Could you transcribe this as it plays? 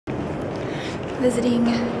visiting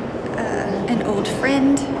an old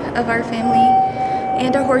friend of our family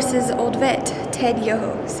and our horse's old vet, Ted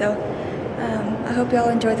Yoho. So I hope y'all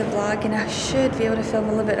enjoy the vlog, and I should be able to film a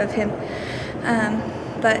little bit of him.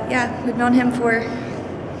 But yeah, we've known him for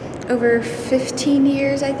over 15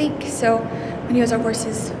 years, I think. So when he was our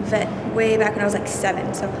horse's vet way back when I was like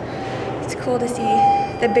 7. So it's cool to see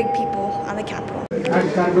the big people on the Capitol. Are you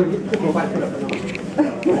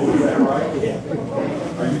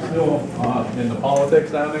still in the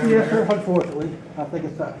politics down there? Yes, sir, unfortunately. I think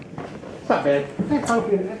it's not bad. It's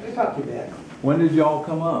not too bad. When did y'all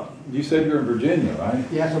come up? You said you're in Virginia, right?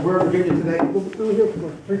 Yeah, so we're in Virginia today. We're here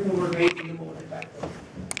for 3-4 days, and then we'll get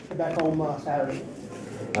back home Saturday.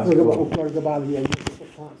 That's We'll cool. go to buy the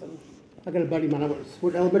Wisconsin. I got a buddy of mine I went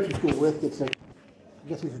to elementary school with. I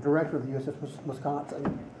guess he's the director of the USS Wisconsin.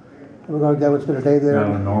 And we're going to go and spend a day there.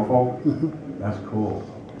 Down in Norfolk? That's cool.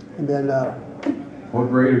 And then, what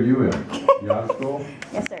grade are you in? You out of school?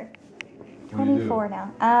 Yes, sir. What do you do? 24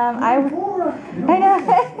 now. I know.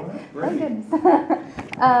 Oh goodness.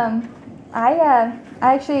 I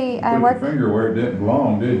Put work. your finger where it didn't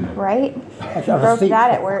belong, didn't you? Right. I Broke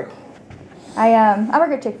that at work. I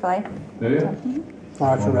work at Chick-fil-A. Do you?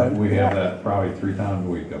 Well, we have that probably 3 times a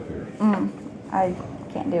week up here. I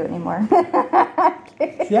can't do it anymore.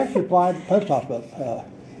 she actually applied to the post office.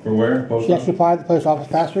 For where? She actually applied to the post office,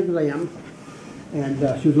 passed her exam, and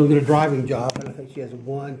she was going to get a driving job, and I think she has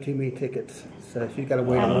one too many tickets, so she's got to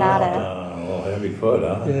wait. I'm not a little heavy foot,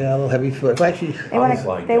 huh? Yeah, a little heavy foot. Well, actually,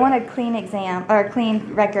 they want a clean exam or a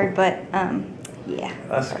clean record, but yeah.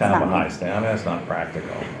 That's kind of a high standard. That's not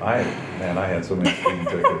practical. I had so many speeding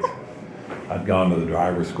tickets. I'd gone to the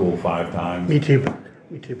driver's school 5 times. Me too.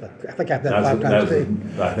 Me too. But I think I've done 5 times too.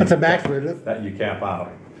 That's a max, isn't it? That you cap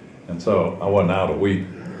out. And so I wasn't out a week.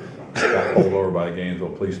 Got pulled over by the Gainesville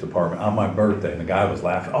Police Department on my birthday, and the guy was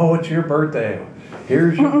laughing. "Oh, it's your birthday.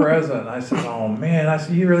 Here's your present." I said, "Oh man," I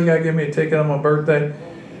said, "You really got to give me a ticket on my birthday?"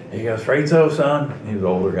 He goes, "Afraid so, son." He was an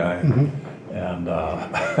older guy, and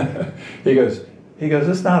he goes,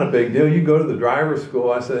 "It's not a big deal. You go to the driver's school."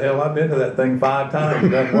 I said, "Hell, I've been to that thing 5 times. It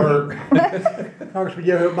doesn't work." Congressman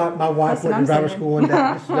Yoho, my wife went to driver's school, and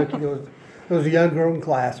there was a young girl in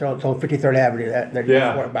class. They're on 53rd Avenue.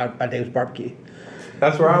 By Dave's Barbecue.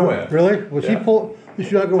 That's where I went. Really? Was she pulled? This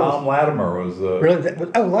young girl Tom Latimer was the. Really?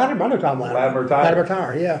 Latimer. I know Tom Latimer. Latimer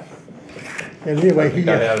Tire. Yeah. And anyway,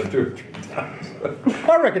 I had it 2 or 3 times.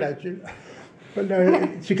 I recognize you. But no,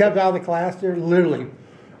 she comes out of the class there. Literally,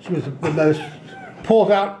 she was the most pulls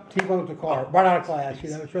out T-bones the car right out of class. She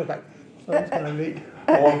was like, "Oh, that's kind of neat."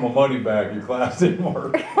 I want my money back. Your class didn't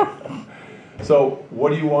work. So, what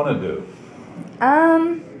do you want to do?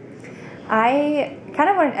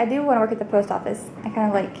 I do want to work at the post office. I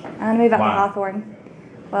want to move out to Hawthorne.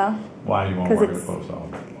 Well, why do you want to work at the post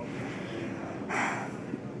office?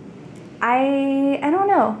 I don't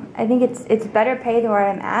know. I think it's better pay than where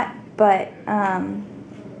I'm at, but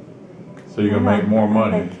so you're gonna make more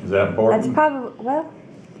money. Is that important? That's probably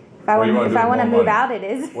if I want to move out, it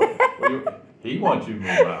is. He wants you to move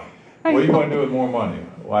out. What do you want to do with more money?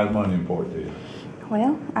 Why is money important to you?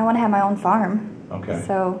 Well, I want to have my own farm. Okay.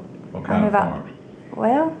 So what kind of farm?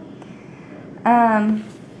 Well,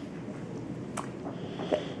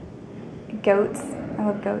 goats. I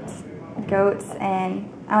love goats. Goats, and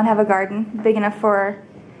I want to have a garden big enough for.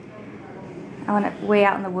 I want it way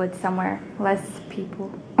out in the woods somewhere, less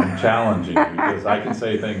people. I'm challenging you because I can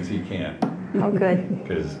say things he can't. Oh, good.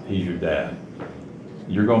 Because he's your dad.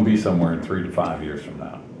 You're going to be somewhere in 3 to 5 years from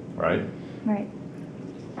now, right? Right.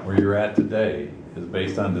 Where you're at today is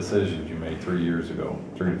based on decisions you made 3 years ago,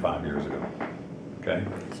 3 to 5 years ago. Okay?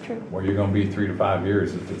 It's true. Where you're going to be 3 to 5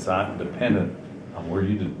 years, it's not dependent on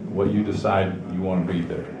what you decide you want to be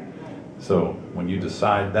there. So when you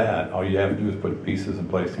decide that, all you have to do is put pieces in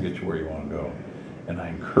place to get you where you want to go. And I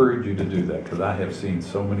encourage you to do that because I have seen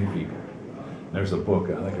so many people. There's a book,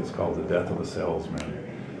 I think it's called The Death of a Salesman.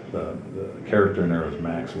 The character in there is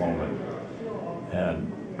Max Loman.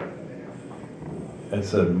 And it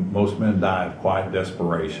said most men die of quiet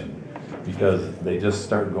desperation because they just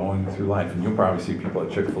start going through life. And you'll probably see people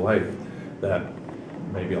at Chick-fil-A that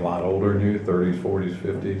maybe a lot older than you, 30s, 40s,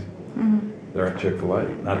 50s. They're at Chick-fil-A.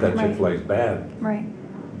 Not that Chick-fil-A is bad. Right.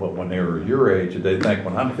 But when they were your age, they think,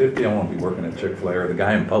 when I'm 50, I want to be working at Chick-fil-A, or the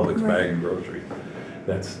guy in Publix bagging groceries.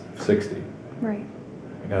 That's 60. Right.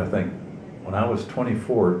 I got to think, when I was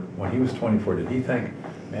 24, when he was 24, did he think,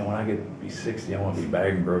 man, when I get to be 60, I want to be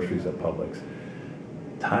bagging groceries at Publix?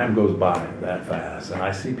 Time goes by that fast. And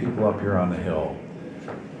I see people up here on the hill,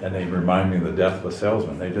 and they remind me of the death of a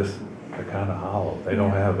salesman. They're kind of hollow. They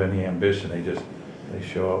don't have any ambition. They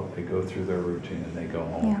show up, they go through their routine, and they go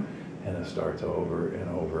home. Yeah. And it starts over and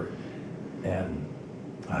over. And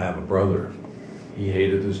I have a brother. He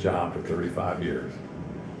hated his job for 35 years.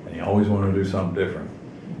 And he always wanted to do something different.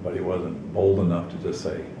 But he wasn't bold enough to just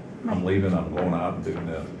say, I'm leaving, I'm going out and doing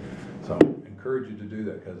this. So I encourage you to do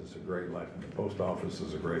that because it's a great life. And the post office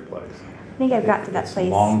is a great place. I think I've got to that place.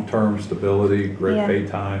 Long-term stability, great pay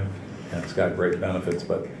time, and it's got great benefits.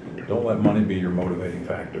 But don't let money be your motivating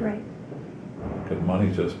factor. Right. Because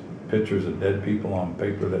money's just pictures of dead people on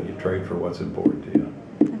paper that you trade for what's important to you.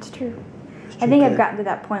 That's true. I think I've gotten to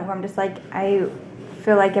that point where I'm just like, I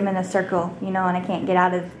feel like I'm in a circle, you know, and I can't get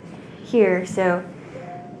out of here. So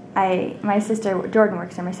my sister, Jordan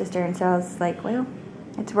works for my sister, and so I was like, well,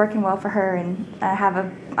 it's working well for her, and I have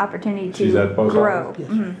an opportunity to grow. Yes.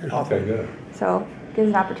 Mm-hmm. Okay, good. So it gives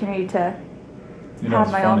an opportunity to have it's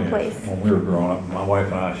my funny, own place. When we were growing up, my wife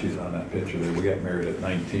and I, she's on that picture there, we got married at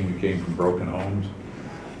 19, we came from broken homes,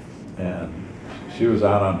 and she was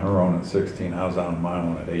out on her own at 16, I was out on my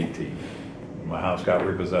own at 18. My house got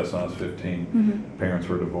repossessed when I was 15, parents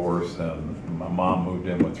were divorced, and my mom moved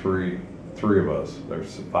in with three of us. There's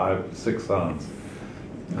 6 sons,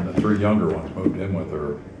 and the 3 younger ones moved in with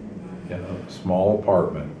her in a small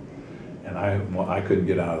apartment. And I couldn't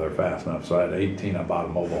get out of there fast enough, so at 18 I bought a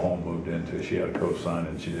mobile home, moved into. She had a co-sign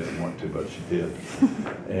and she didn't want to, but she did.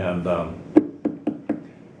 And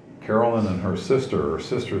Carolyn and her sister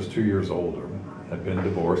is 2 years older, had been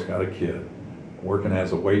divorced, got a kid, working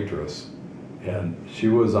as a waitress. And she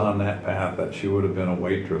was on that path that she would have been a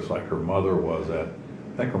waitress like her mother was at,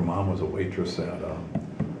 I think her mom was a waitress at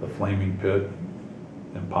the Flaming Pit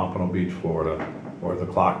in Pompano Beach, Florida, or the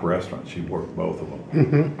Clock Restaurant. She worked both of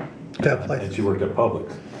them. And she worked at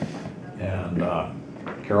Publix. And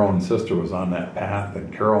Carolyn's sister was on that path,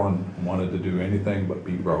 and Carolyn wanted to do anything but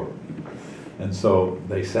be broke. And so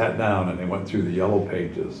they sat down and they went through the yellow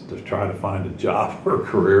pages to try to find a job or a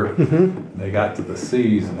career. And they got to the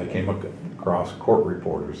C's and they came across court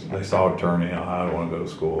reporters. They saw attorney, I don't want to go to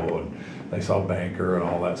school, and they saw banker and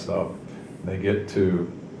all that stuff. They get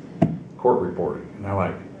to court reporting, and they're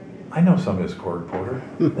like, I know some of this court reporter.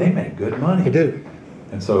 They make good money. They do.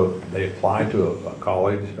 And so they applied to a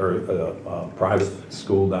college or a private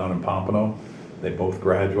school down in Pompano. They both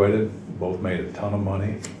graduated, both made a ton of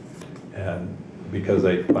money, and because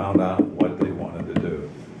they found out what they wanted to do.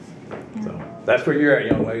 So that's where you're at,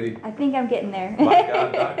 young lady. I think I'm getting there.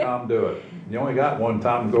 MyGod.com, do it. You only got one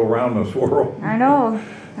time to go around this world. I know.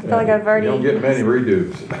 I feel like I've already. You don't get many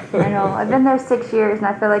redos. I know. I've been there 6 years, and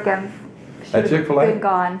I feel like I've At Chick-fil-A? been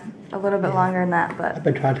gone a little bit longer than that, but I've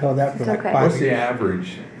been trying to tell that for It's like okay. 5 What's the years.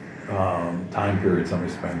 average time period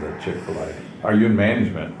somebody spends at Chick-fil-A? Are you in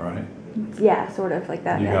management, right? yeah, sort of like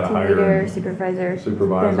that. You Yeah, gotta team hire leader, a supervisor,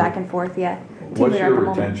 supervisor. going back and forth. Yeah. Team What's leader your at the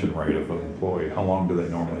moment. retention rate of an employee? How long do they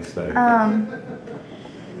normally stay?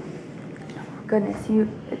 Goodness,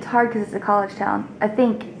 it's hard because it's a college town. I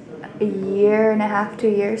think a year and a half, 2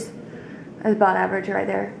 years is about average right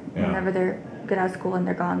there. Yeah. Whenever they're get out of school and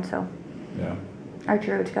they're gone. So Yeah.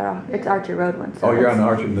 Archer Road's got off. It's Archer Road one. So Oh, you're on the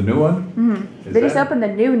Archer, the new one? Mm-hmm. Is They just that- opened the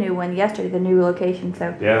new one yesterday. The new location.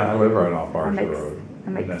 So Yeah, I live right off Archer makes- Road.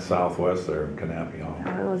 that makes- In the southwest there in Canapie.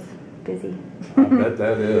 oh, it was busy. I bet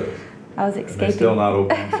that is. I was And escaping. they're still not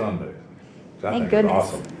open on Sundays. Which I Thank think is goodness.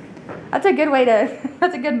 awesome. That's a good way to.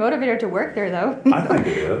 That's a good motivator to work there, though. I think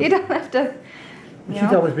it is. You don't have to. You She's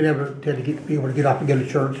know, always been able to be able to get off and go to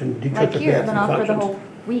church and do like church here, I've events been and off for the functions. whole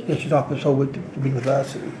week. Yeah, she's off this whole week to be with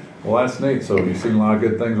us. And Well, that's neat. So you've seen a lot of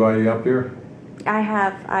good things while you're up here? I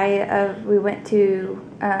have. We went to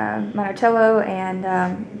Monticello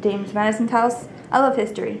and James Madison's house. I love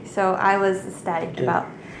history, so I was ecstatic Yeah. about.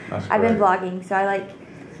 That's I've been great. vlogging, so I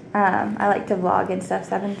like to vlog and stuff.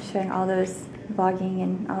 So I've been showing all those vlogging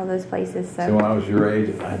and all those places. So See, when I was your age,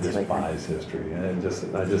 I That's really fun. despised history, and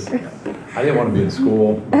I didn't want to be in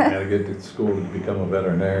school. I had to get to school to become a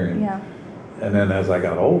veterinarian. yeah, And then as I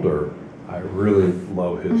got older, I really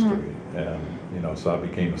love history, Mm-hmm. and so I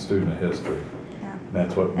became a student of history. yeah. And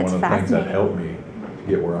that's one That's of the things that fascinating. helped me to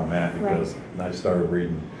get where I'm at, Right. because I started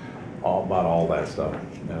reading about all that stuff.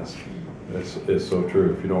 And it's so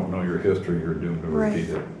true. If you don't know your history, you're doomed to Right. repeat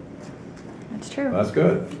it. That's true. That's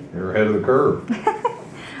good. You're ahead of the curve.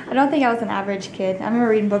 I don't think I was an average kid. I remember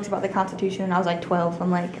reading books about the Constitution when I was like 12.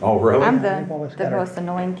 I'm like, Oh, really? I'm I've always the got her. most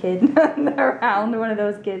annoying kid around. One of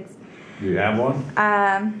those kids. Do you have one?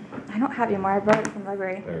 I don't have anymore. I brought it from the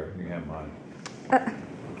library. There, you have mine.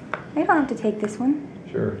 You don't have to take this one.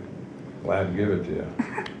 Sure. Glad to give it to you.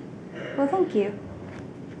 Well, thank you.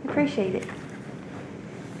 I appreciate it.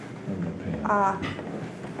 And the pen.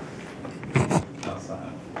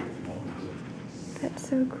 Outside. That's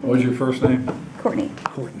so cool. What's your first name? Courtney.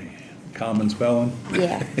 Courtney. common spelling?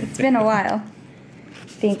 Yeah, it's been a while. I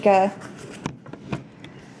think, yeah.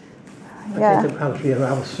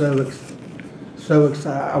 I was so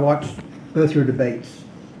excited. I watched both your debates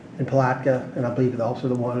in Palatka, and I believe also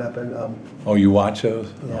the one up in. Oh, you watch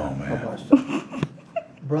those? Yeah, Oh, man. I watched it.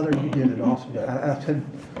 Brother, you did an awesome job. I said,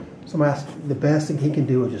 somebody asked, the best thing he can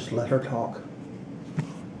do is just let her talk.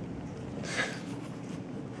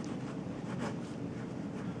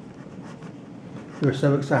 We were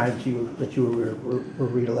so excited that you were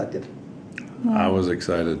reelected. I was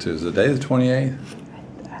excited too. Is the day the 28th?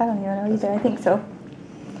 I don't even know either. I think so.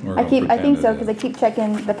 We're I gonna think so pretend because I it keep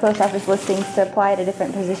checking the post office listings to apply to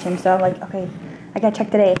different positions. So I'm like, okay, I gotta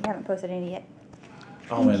check today. I haven't posted any yet.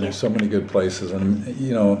 Oh man, there's so many good places, and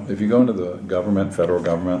you know, if you go into the government, federal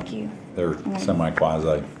government, they're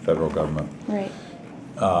semi-quasi federal government, Right.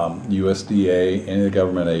 USDA, any of the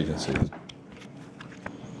government agencies,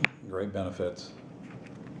 great benefits,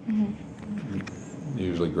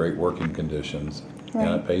 usually great working conditions,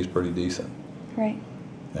 and it pays pretty decent. Right.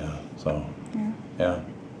 Yeah. So, yeah,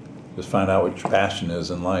 just find out what your passion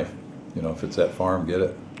is in life. You know, if it's that farm, get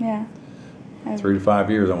it. Yeah. 3 to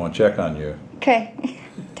 5 years, I want to check on you. Okay.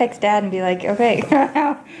 Text Dad and be like, okay,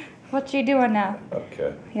 what you doing now?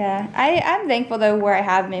 Okay. Yeah. I'm thankful, though, where I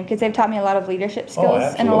have been because they've taught me a lot of leadership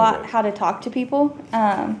skills and a lot how to talk to people.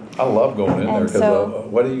 I love going in there because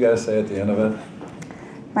what do you guys say at the end of it?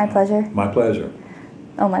 My pleasure. My pleasure.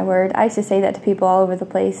 Oh, my word. I used to say that to people all over the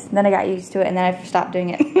place. Then I got used to it, and then I stopped doing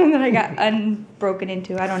it. And then I got unbroken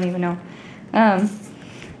into. I don't even know.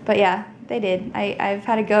 But, yeah, they did. I've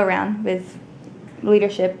had a go-around with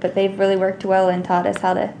leadership, but they've really worked well and taught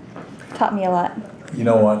me a lot. You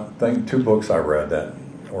know what? 2 books I read that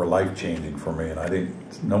were life-changing for me, and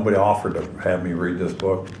nobody offered to have me read this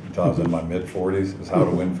book until I was in my mid-40s. It's How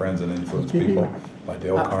to Win Friends and Influence People by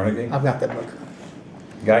Dale Carnegie. I've got that book.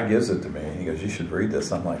 The guy gives it to me. He goes, you should read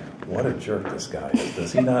this. I'm like, what a jerk this guy is.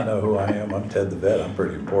 Does he not know who I am? I'm Ted the Vet. I'm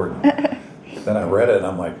pretty important. Then I read it, and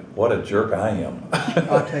I'm like, what a jerk I am.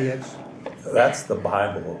 I'll tell you, that's the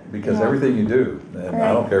Bible, because everything you do, and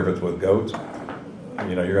I don't care if it's with goats,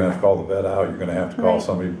 you know, you're going to have to call the vet out, you're going to have to call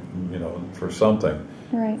somebody, you know, for something.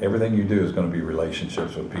 Right. Everything you do is going to be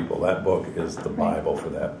relationships with people. That book is the Bible for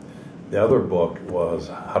that. The other book was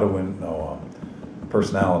How to Win,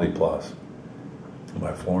 Personality Plus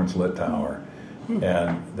by Florence Littauer.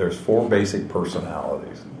 And there's 4 basic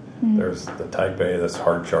personalities. There's the type A that's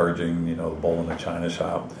hard charging, you know, the bull in the china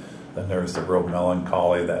shop. Then there's the real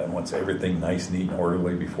melancholy that wants everything nice, neat, and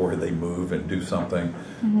orderly before they move and do something.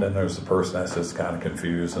 Then there's the person that's just kind of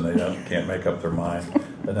confused and they can't make up their mind.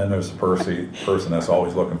 And then there's the person that's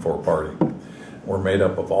always looking for a party. We're made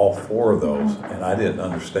up of all 4 of those, and I didn't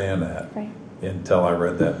understand that until I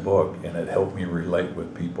read that book, and it helped me relate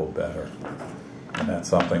with people better. And that's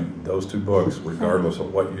something, those 2 books, regardless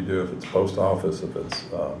of what you do, if it's post office, if it's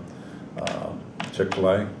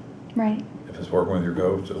Chick-fil-A, if it's working with your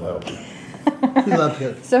goats, it'll help you. He loves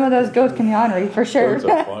it. Some of those goats can be ornery, for sure. Goats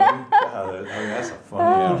are funny. God, that's a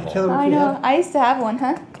funny animal. I know. I used to have one,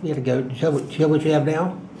 huh? You had a goat. Show what you have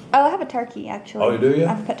now? Oh, I have a turkey, actually. Oh, you do,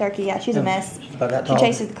 yeah? I have a pet turkey, yeah. She's a mess. She's about that She tall.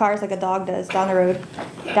 chases the cars like a dog does down the road,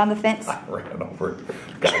 down the fence. I ran over a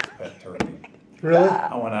guy's pet turkey. Really?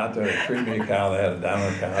 I went out there to treat me a cow that had a down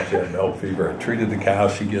on the cow. She had milk fever. I treated the cow.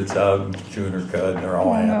 She gets up and chewing her cud, and they're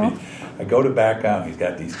all happy. I go to back out, and he's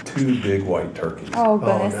got these 2 big white turkeys. Oh,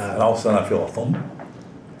 goodness. no. And all of a sudden, I feel a thump.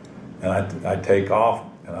 And I take off,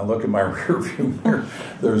 and I look in my rear view mirror.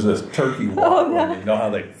 There's this turkey walkway. You know how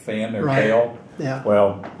they fan their tail? Yeah.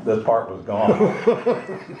 Well, this part was gone.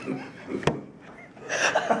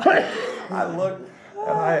 I looked,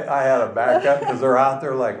 and I had to back up because they're out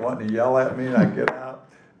there like wanting to yell at me, and I get out.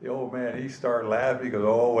 The old man, he started laughing. He goes,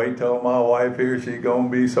 oh, wait till my wife here. She's going to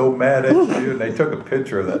be so mad at you. And they took a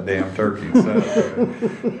picture of that damn turkey and sent it to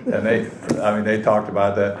me. And they talked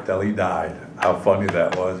about that till he died, how funny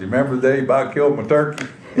that was. You remember the day he about killed my turkey?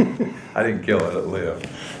 I didn't kill it, it lived.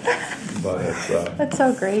 But it's... That's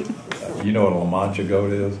so great. You know what a La Mancha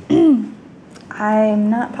goat is? I'm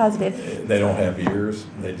not positive. They don't have ears.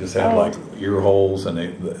 They just have like ear holes, and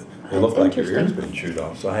they look like your ears been chewed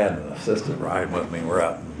off. So I had an assistant ride with me. We're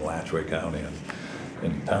out in Alachua County,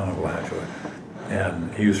 in the town of Alachua.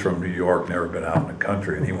 And he was from New York, never been out in the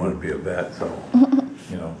country, and he wanted to be a vet. So,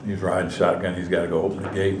 you know, he's riding shotgun. He's got to go open the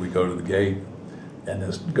gate. We go to the gate, and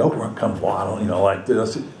this goat comes waddling, you know, like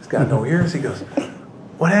this. He's got no ears. He goes,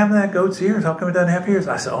 what happened to that goat's ears? How come it doesn't have ears?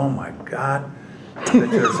 I said, oh, my God.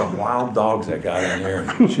 There's some wild dogs that got in here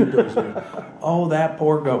and chewed those ears. Oh, that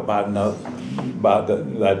poor goat. About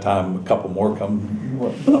that time, a couple more come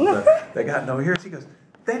up there. They got no ears. He goes,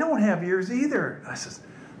 they don't have ears either. I says,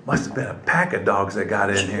 must have been a pack of dogs that got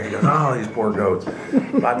in here. He goes, oh, these poor goats.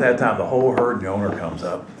 About that time, the whole herd and the owner comes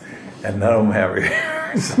up, and none of them have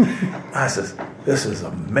ears. I says, this is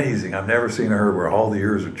amazing. I've never seen a herd where all the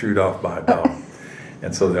ears are chewed off by a dog.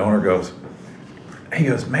 And so the owner goes, he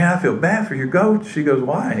goes, man, I feel bad for your goats. She goes,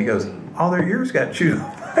 why? And he goes, all their ears got chewed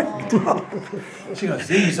off by a dog. She goes,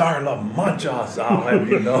 these are La Manchas, I'll have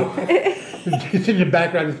you know. It's in the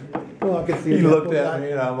background. Oh, I can see He looked at me,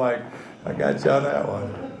 and I'm like, I got you on that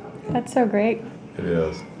one. That's so great. It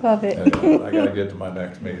is. Love it. It is. I got to get to my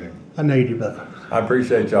next meeting. I know you do, but I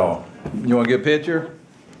appreciate y'all. You want to get a picture?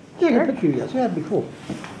 yeah, I got a picture of you guys. Yeah, that'd be cool.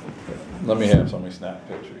 Let me have somebody snap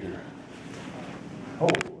a picture here.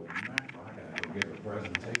 Holy mackerel, I got to go give a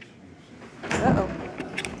presentation.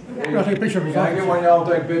 Uh-oh. I'll take a picture of his Can I get office. one of y'all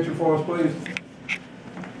to take a picture for us, please?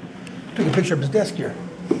 Took a picture of his desk here.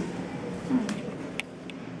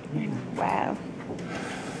 Wow.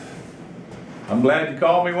 I'm glad you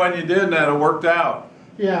called me when you did, and that it worked out.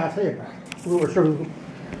 Yeah, I tell you, we were sure we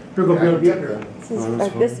were going to be able to get there.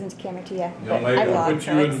 This one's camera too, yeah. Young But lady, I I'll vlog, put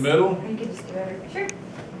so you in the it's- middle. You can just do it. Sure.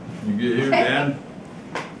 You get here, Dan.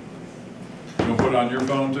 You gonna put it on your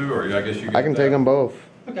phone too, or I guess you get I can take them both.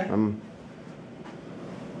 Okay. I'm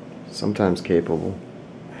sometimes capable.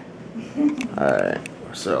 Alright,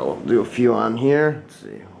 so we'll do a few on here. Let's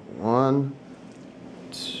see. 1,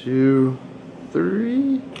 2,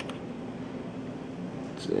 3.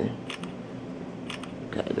 Let's see.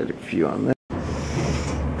 Okay, I did a few on there.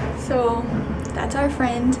 So that's our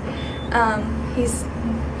friend.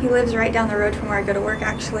 He lives right down the road from where I go to work,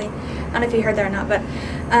 actually. I don't know if you heard that or not, but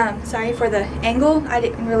sorry for the angle. I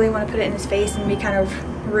didn't really want to put it in his face and be kind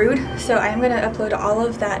of rude. So I'm going to upload all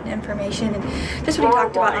of that information and just what he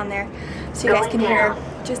talked about on there, so you guys can hear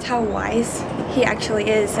just how wise he actually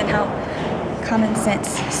is and how common sense.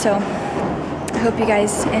 So I hope you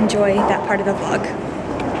guys enjoy that part of the vlog.